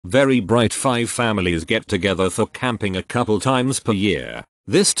Very bright. 5 families get together for camping a couple times per year.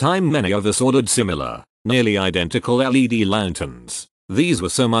 This time many of us ordered similar, nearly identical LED lanterns. These were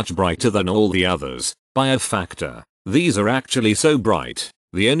so much brighter than all the others, by a factor. These are actually so bright.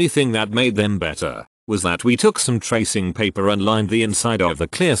 The only thing that made them better was that we took some tracing paper and lined the inside of the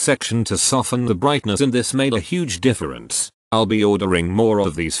clear section to soften the brightness, and this made a huge difference. I'll be ordering more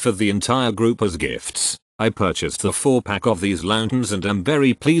of these for the entire group as gifts. I purchased the 4-pack of these lanterns and am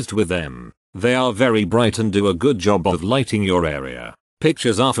very pleased with them. They are very bright and do a good job of lighting your area.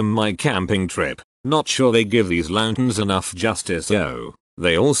 Pictures are from my camping trip. Not sure they give these lanterns enough justice though.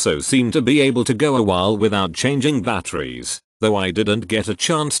 They also seem to be able to go a while without changing batteries, though I didn't get a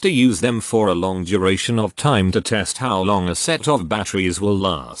chance to use them for a long duration of time to test how long a set of batteries will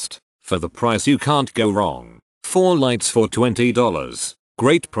last. For the price you can't go wrong. 4 lights for $20.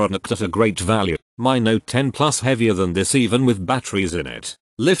 Great product at a great value. My Note 10 Plus heavier than this even with batteries in it.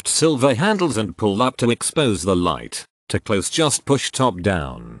 Lift silver handles and pull up to expose the light. To close just push top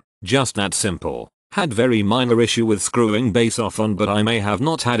down. Just that simple. Had very minor issue with screwing base off on, but I may have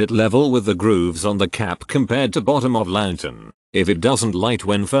not had it level with the grooves on the cap compared to bottom of lantern. If it doesn't light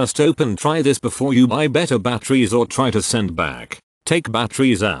when first open, try this before you buy better batteries or try to send back. Take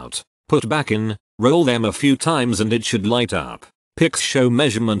batteries out, put back in, roll them a few times and it should light up. Pics show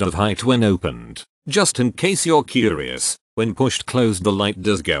measurement of height when opened. Just in case you're curious, when pushed closed the light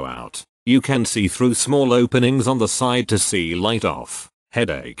does go out. You can see through small openings on the side to see light off.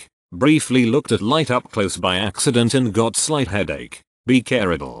 Headache. Briefly looked at light up close by accident and got slight headache. Be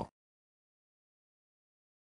careful.